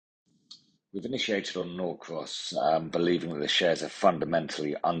We've initiated on Norcros, believing that the shares are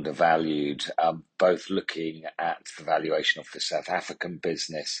fundamentally undervalued, both looking at the valuation of the South African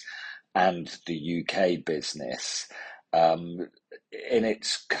business and the UK business. In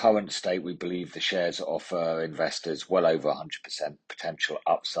its current state, we believe the shares offer investors well over 100% potential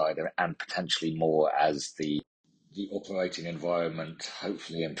upside and potentially more as the operating environment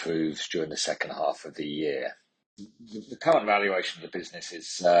hopefully improves during the second half of the year. The current valuation of the business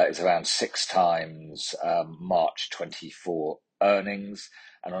is around 6 times March 24 earnings,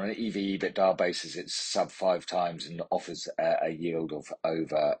 and on an EV/EBITDA basis, it's sub 5 times and offers a yield of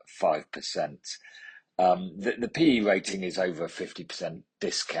over 5%. The PE rating is over a 50%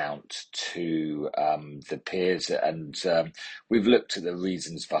 discount to the peers, and we've looked at the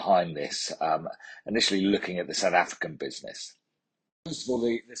reasons behind this, initially looking at the South African business. First of all,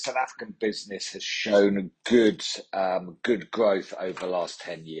 the South African business has shown good growth over the last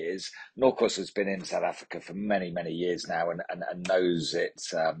 10 years. Norcros has been in South Africa for many, many years now and knows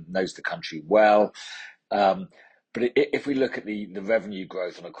knows the country well. But if we look at the revenue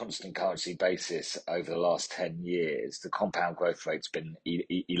growth on a constant currency basis over the last 10 years, the compound growth rate's been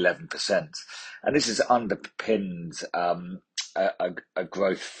 11%. And this has underpinned a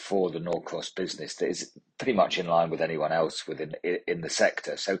growth for the Norcros business that is pretty much in line with anyone else in the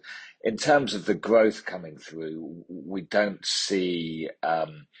sector. So in terms of the growth coming through, we don't see that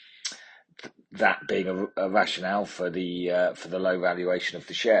being a rationale for the low valuation of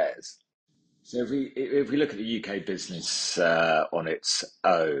the shares. So if we look at the UK business on its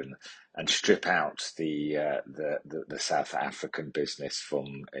own and strip out the South African business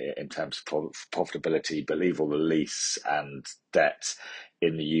from in terms of profitability, but leave all the lease and debt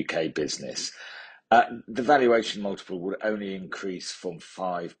in the UK business, the valuation multiple would only increase from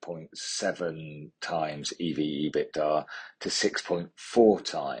 5.7 times EV/EBITDA to 6.4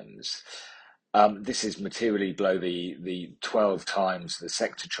 times. This is materially below the 12 times the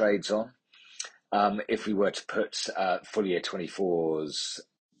sector trades on. If we were to put full year 24's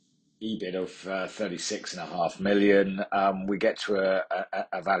EBIT of 36.5 million, we get to a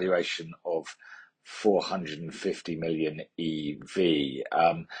valuation of 450 million EV.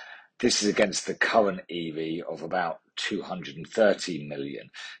 This is against the current EV of about 230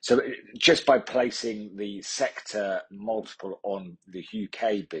 million. So just by placing the sector multiple on the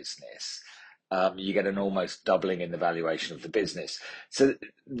UK business, you get an almost doubling in the valuation of the business. So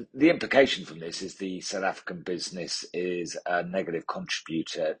the implication from this is the South African business is a negative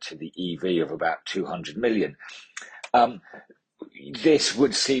contributor to the EV of about 200 million. This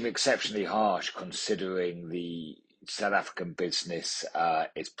would seem exceptionally harsh considering the South African business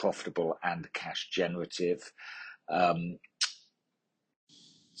is profitable and cash generative.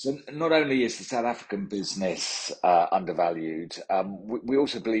 So not only is the South African business undervalued, we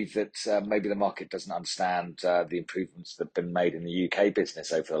also believe that maybe the market doesn't understand the improvements that have been made in the UK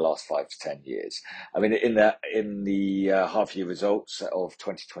business over the last 5 to 10 years. I mean, in the half-year results of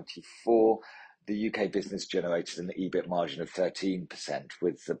 2024, the UK business generated an EBIT margin of 13%,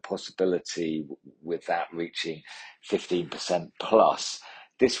 with the possibility with that reaching 15% plus.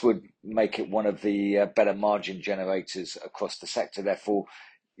 This would make it one of the better margin generators across the sector. Therefore,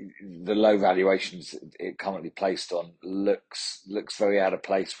 the low valuations it currently placed on looks very out of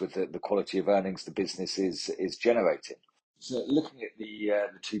place with the quality of earnings the business is generating. So looking at the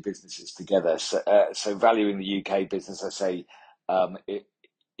two businesses together, so valuing the UK business, I say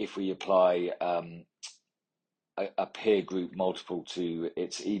if we apply a peer group multiple to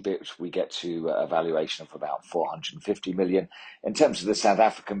its EBIT, we get to a valuation of about 450 million. In terms of the South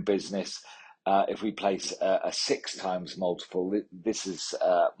African business, if we place a 6 times multiple, this is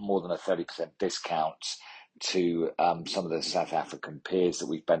more than a 30% discount to some of the South African peers that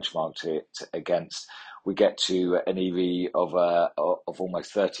we've benchmarked it against. We get to an EV of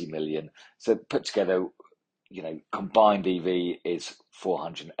almost 30 million. So put together, combined EV is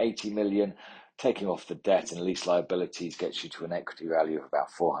 480 million. Taking off the debt and lease liabilities gets you to an equity value of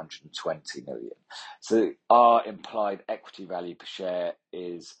about 420 million. So our implied equity value per share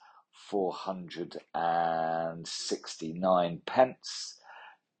is 469 pence.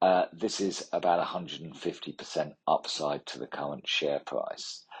 This is about 150% upside to the current share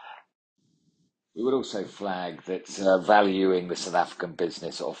price. We would also flag that valuing the South African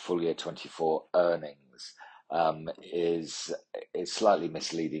business of full year 24 earnings is slightly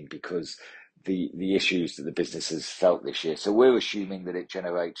misleading because the issues that the business has felt this year. So we're assuming that it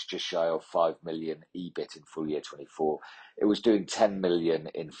generates just shy of 5 million EBIT in full year 24. It was doing 10 million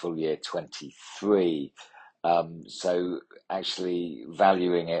in full year 23. So actually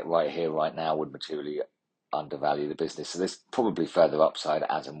valuing it right here, right now would materially undervalue the business. So there's probably further upside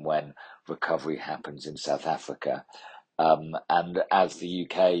as and when recovery happens in South Africa. And as the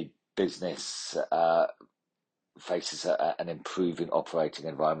UK business faces an improving operating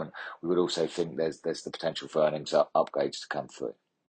environment, we would also think there's the potential for earnings upgrades to come through.